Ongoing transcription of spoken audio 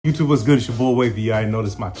YouTube, what's good? It's your boy Wavy. You already know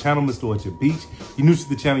this is my channel, Mr. What Your Beach. If you're new to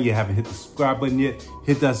the channel, you haven't hit the subscribe button yet,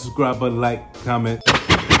 hit that subscribe button, like, comment,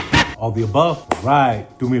 all the above. Right,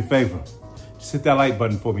 do me a favor. Just hit that like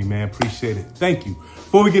button for me, man. Appreciate it. Thank you.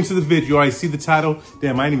 Before we get into the video, you already see the title.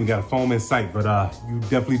 Damn, I ain't even got a foam in sight, but you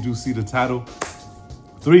definitely do see the title.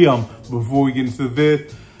 3 of them. Before we get into the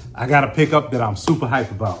vid, I got a pickup that I'm super hype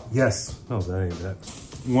about. Yes. No, that ain't that.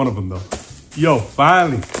 One of them, though. Yo,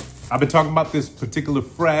 finally. I've been talking about this particular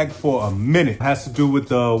frag for a minute. It has to do with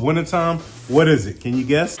the wintertime. What is it? Can you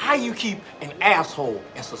guess? How you keep an asshole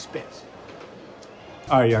in suspense?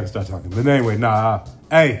 All right, y'all can start talking. But anyway,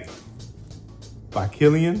 hey, by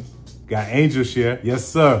Killian, got Angel Share. Yes,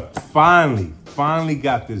 sir. Finally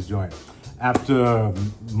got this joint. After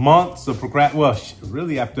months of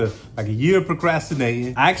really after like a year of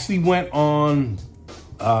procrastinating, I actually went on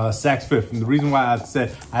Saks Fifth. And the reason why I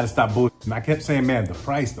said I had to stop bullshitting, I kept saying, man, the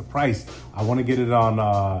price. I want to get it on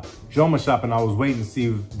Joma Shop, and I was waiting to see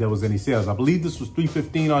if there was any sales. I believe this was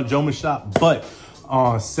 $3.15 on Joma Shop, but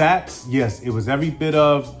on Saks, yes, it was every bit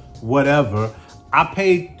of whatever. I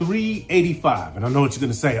paid $3.85, and I know what you're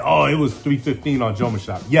gonna say. Oh, it was $3.15 on Joma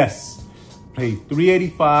Shop. Yes, paid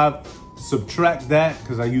 $3.85. Subtract that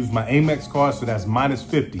because I used my Amex card, so that's minus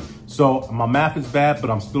 50. So my math is bad,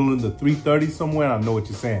 but I'm still in the 330 somewhere. I know what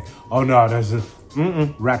you're saying. Oh no, there's a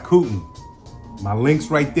Rakuten. My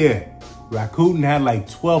link's right there. Rakuten had like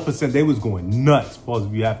 12%. They was going nuts. Pause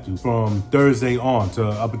if you have to. From Thursday on to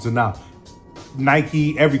up until now.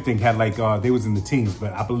 Nike, everything had like, they was in the teens,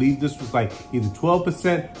 but I believe this was like either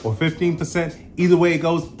 12% or 15%. Either way it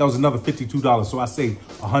goes, that was another $52. So I saved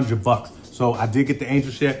 $100. So I did get the Angel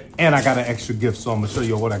Share, and I got an extra gift. So I'm gonna show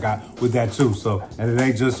you what I got with that too. So, and it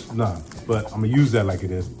ain't just none, but I'm gonna use that like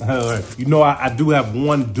it is. You know, I do have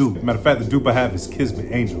one dupe. Matter of fact, the dupe I have is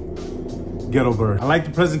Kismet Angel. Ghetto Bird. I like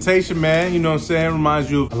the presentation, man. You know what I'm saying? Reminds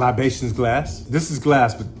you of a libations glass. This is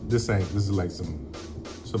glass, but this ain't. This is like some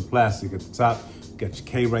plastic at the top. Got your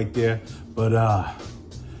K right there. But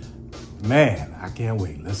man, I can't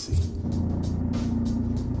wait. Let's see.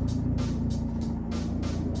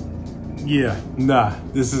 Yeah, nah,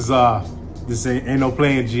 this ain't no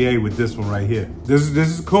playing GA with this one right here. This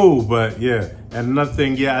is cool, but yeah. And another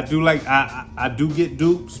thing, yeah, I do like, I do get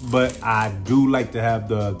dupes, but I do like to have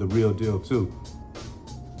the real deal too.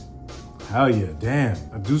 Hell yeah, damn.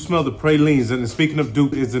 I do smell the pralines. And speaking of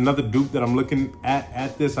dupe, is another dupe that I'm looking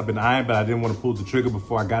at this. I've been eyeing, but I didn't want to pull the trigger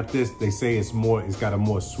before I got this. They say it's got a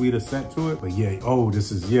more sweeter scent to it. But yeah, oh,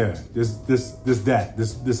 this is, yeah, this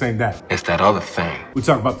ain't that. It's that other thing. We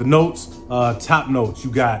talk about the notes. Top notes,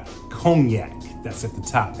 you got cognac. That's at the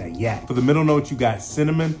top, that yak. For the middle notes, you got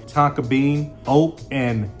cinnamon, tonka bean, oak,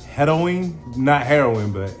 and heroin. Not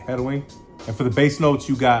heroin, but heroin. And for the base notes,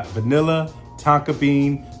 you got vanilla, tonka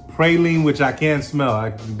bean, praline, which I can smell. I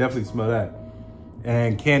can definitely smell that.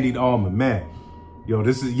 And candied almond, man. Yo,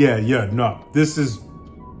 this is,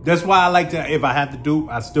 that's why I like to, if I had to dupe,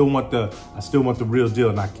 I still want the real deal,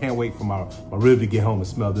 and I can't wait for my rib to get home and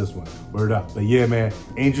smell this one. Word up. But yeah, man,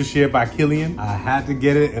 Angel Share by Killian. I had to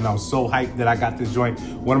get it, and I was so hyped that I got this joint.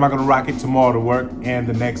 When am I gonna rock it? Tomorrow to work and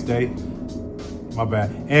the next day. My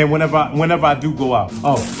bad. And whenever I do go out.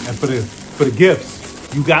 Oh, and for the gifts,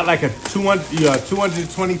 you got like a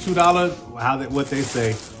 $222, what they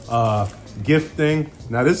say, gift thing.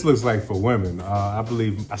 Now this looks like for women. I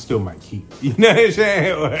believe I still might keep. You know what I'm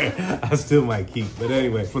saying? I still might keep. But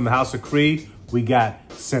anyway, from the House of Creed, we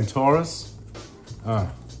got Centaurus.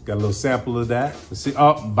 Got a little sample of that. Let's see.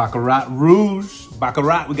 Oh, Baccarat Rouge.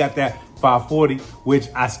 Baccarat, we got that 540, which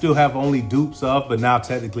I still have only dupes of, but now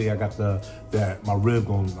technically I got that my rib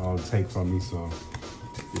gonna take from me. So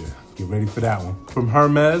yeah. Get ready for that one. From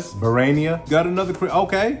Hermes, Barania. Got another,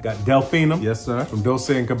 okay. Got Delphinum, yes sir. From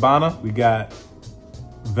Dolce & Gabbana, we got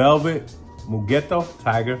Velvet Muggetto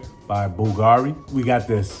Tiger by Bulgari. We got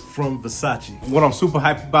this from Versace. What I'm super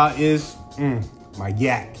hyped about is my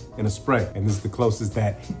yak in a spray. And this is the closest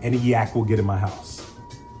that any yak will get in my house.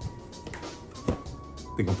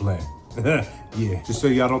 Think I'm playing. Yeah, just so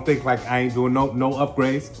y'all don't think like I ain't doing no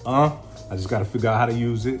upgrades. I just gotta figure out how to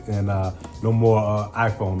use it, and no more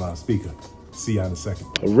iPhone speaker. See y'all in a second.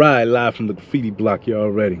 All right, live from the graffiti block, y'all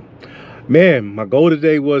ready. Man, my goal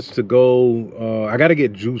today was to go, I gotta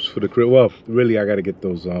get juice for the crib. Well, really, I gotta get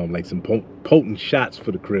those, like some potent shots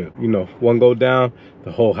for the crib. You know, one go down,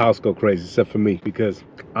 the whole house go crazy, except for me, because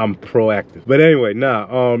I'm proactive. But anyway,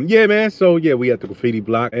 yeah, man, so yeah, we at the graffiti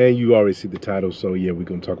block, and you already see the title, so yeah, we're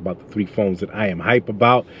gonna talk about the 3 phones that I am hype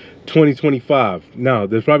about 2025. Now,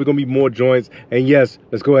 there's probably gonna be more joints, and yes,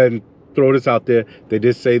 let's go ahead and throw this out there. They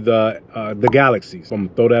did say the Galaxies, so I'm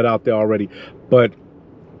gonna throw that out there already, but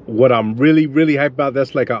what I'm really hyped about,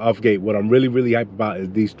 that's like an off gate. What I'm really hyped about is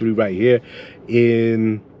these three right here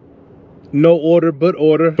in no order but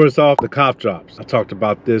order. First off, the cough drops. I talked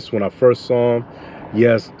about this when I first saw them.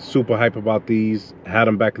 Yes, super hype about these. Had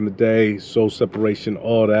them back in the day. Soul separation,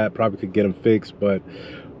 all that. Probably could get them fixed, but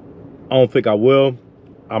I don't think I will.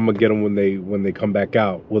 I'm gonna get them when they come back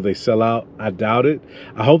out. Will they sell out? I doubt it.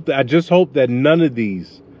 I just hope that none of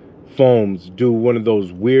these foams do one of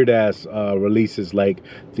those weird ass releases like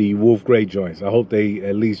the Wolf Grey joints. I hope they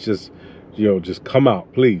at least just, you know, just come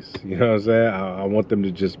out, please. You know what I'm saying? I want them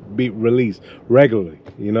to just be released regularly.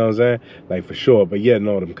 You know what I'm saying? Like, for sure. But yeah,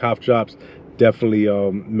 no, them cough drops, definitely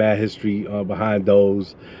mad history behind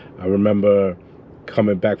those. I remember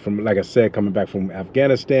coming back from, like I said, coming back from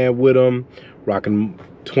Afghanistan with them, rocking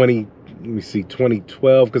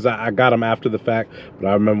 2012, because I got them after the fact, but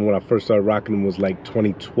I remember when I first started rocking them was like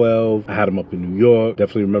 2012. I had them up in New York.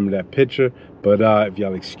 Definitely remember that picture. But if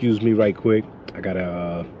y'all excuse me right quick, I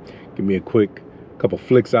gotta give me a quick couple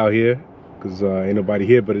flicks out here, because ain't nobody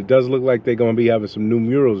here, but it does look like they're gonna be having some new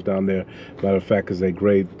murals down there, matter of fact, because they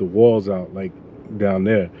grade the walls out like down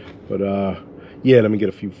there. But yeah, let me get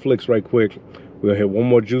a few flicks right quick. We'll hit one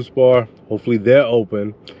more juice bar. Hopefully they're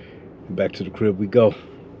open. Back to the crib we go.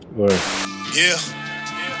 Word. Yeah.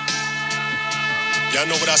 Y'all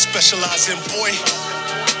know what I specialize in, boy.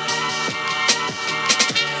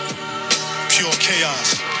 Pure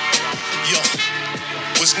chaos. Yo.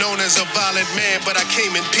 Was known as a violent man, but I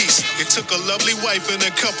came in peace. It took a lovely wife and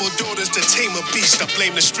a couple daughters to tame a beast. I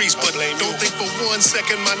blame the streets, but don't think for 1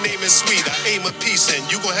 second my name is sweet. I aim a piece and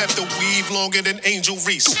you gon' have to weave longer than Angel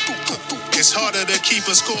Reese. It's harder to keep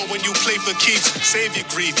a score when you play for keeps. Save your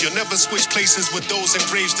grief, you'll never switch places with those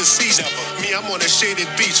engraved deceased. Me, I'm on a shaded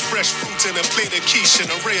beach, fresh fruits and a plate of quiche,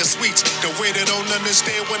 an array of sweets. The way they don't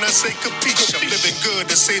understand when I say capiche. I'm living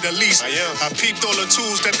good to say the least. I peeped all the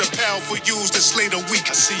tools that the powerful use to slay the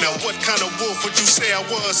weak. Now what kind of wolf would you say I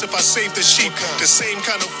was if I saved the sheep? The same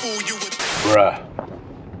kind of fool you would. Bruh,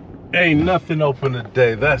 ain't nothing open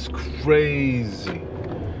today. That's crazy,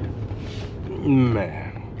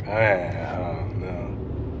 man. I don't know.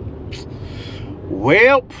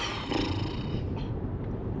 Well,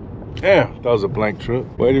 damn, that was a blank trip.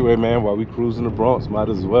 Well, anyway, man, while we cruising the Bronx, might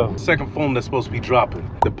as well. Second foam that's supposed to be dropping,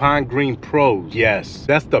 the Pine Green Pros. Yes,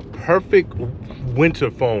 that's the perfect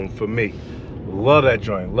winter foam for me. Love that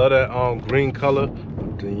joint. Love that green color.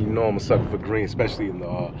 You know I'm a sucker for green, especially in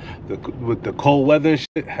with the cold weather and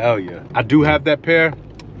shit. Hell yeah. I do have that pair.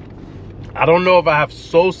 I don't know if I have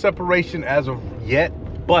soul separation as of yet,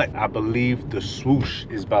 but I believe the swoosh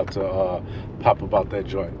is about to pop about that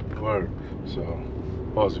joint. Word. So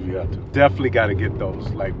pause if you have to. Definitely got to get those,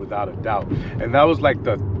 like, without a doubt. And that was like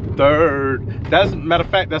the third. That's, matter of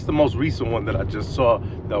fact, that's the most recent one that I just saw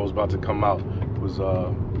that was about to come out. Was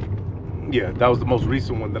yeah, that was the most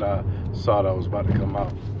recent one that I saw that was about to come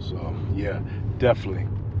out. So yeah, definitely.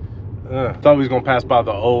 Thought we was gonna pass by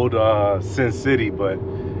the old Sin City, but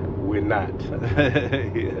we're not.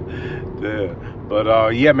 Yeah.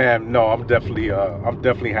 But yeah, man, no, I'm definitely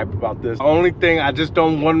hyped about this. The only thing, I just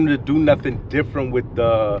don't want them to do nothing different with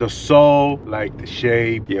the sole, like the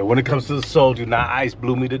shape. Yeah, when it comes to the sole, do not ice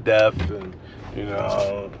blue me to death. And you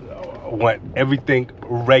know, I want everything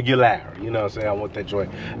regular. You know what I'm saying? I want that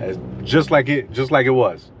joint as just like it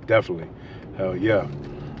was. Definitely. Hell yeah.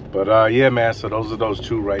 But yeah, man, so those are those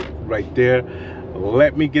two right there.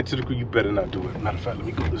 Let me get to the crib. You better not do it. Matter of fact, let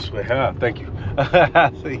me go this way. Thank you.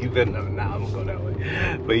 So you better not. Nah, I'm gonna go that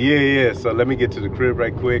way. But yeah. So let me get to the crib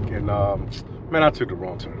right quick. And man, I took the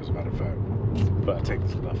wrong turn, as a matter of fact. But I take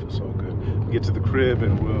this left. It's all good. Get to the crib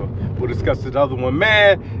and we'll discuss the other one.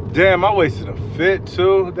 Man, damn, I wasted a fit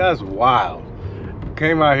too. That's wild.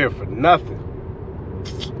 Came out here for nothing.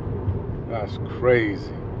 That's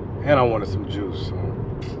crazy. And I wanted some juice. So.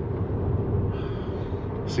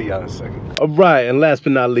 See y'all in a second. All right, and last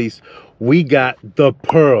but not least, we got the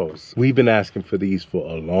pearls. We've been asking for these for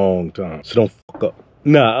a long time, so don't fuck up.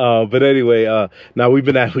 Nah, but anyway, now we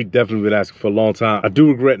definitely been asking for a long time. I do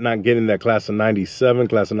regret not getting that class of 97,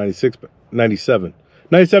 class of 96, 97,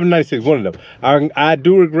 96, one of them. I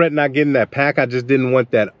do regret not getting that pack. I just didn't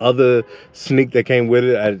want that other sneak that came with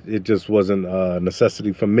it. It just wasn't a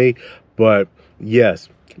necessity for me. But yes,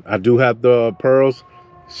 I do have the pearls.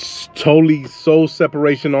 Totally soul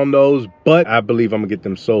separation on those, but I believe I'm gonna get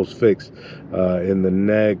them soles fixed in the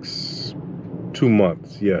next 2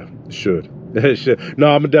 months. Yeah, should.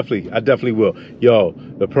 No, I definitely will. Yo,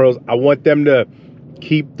 the pearls, I want them to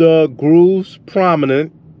keep the grooves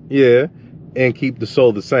prominent. Yeah, and keep the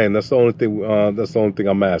soul the same. That's the only thing. That's the only thing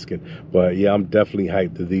I'm asking. But yeah, I'm definitely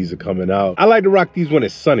hyped that these are coming out. I like to rock these when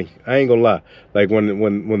it's sunny. I ain't gonna lie. Like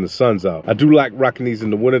when the sun's out. I do like rocking these in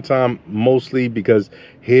the wintertime, mostly because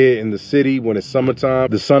here in the city, when it's summertime,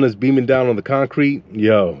 the sun is beaming down on the concrete.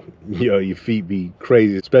 Yo, your feet be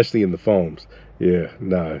crazy, especially in the foams. Yeah,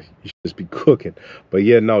 nah, you should just be cooking. But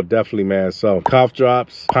yeah, no, definitely, man. So cough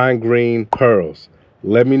drops, pine green, pearls.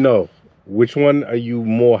 Let me know, which one are you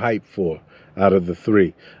more hyped for out of the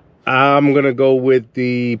three? I'm gonna go with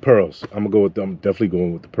the pearls. I'm definitely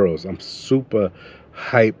going with the pearls. I'm super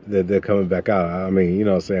hyped that they're coming back out. I mean, you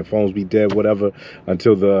know what I'm saying, phones be dead, whatever,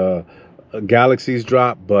 until the galaxies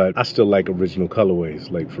drop, but I still like original colorways,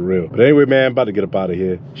 like for real. But anyway, man, about to get up out of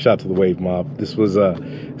here. Shout out to the Wave Mob. This was a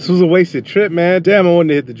wasted trip, man. Damn, I wanted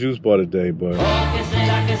to hit the juice bar today, but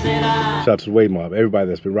shout out to the Wave Mob. Everybody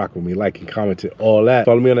that's been rocking with me, liking, commenting, all that.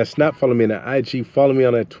 Follow me on that Snap, follow me on that IG, follow me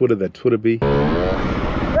on that Twitter be.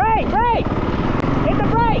 Brake! Hit the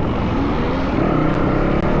brake!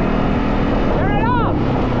 Turn it off!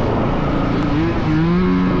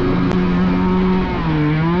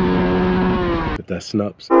 If that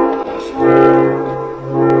snaps.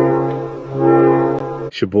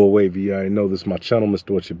 It's your boy Wavy. You already know this is my channel,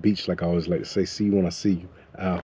 Mr. Orchard Beach. Like I always like to say, see you when I see you. Out.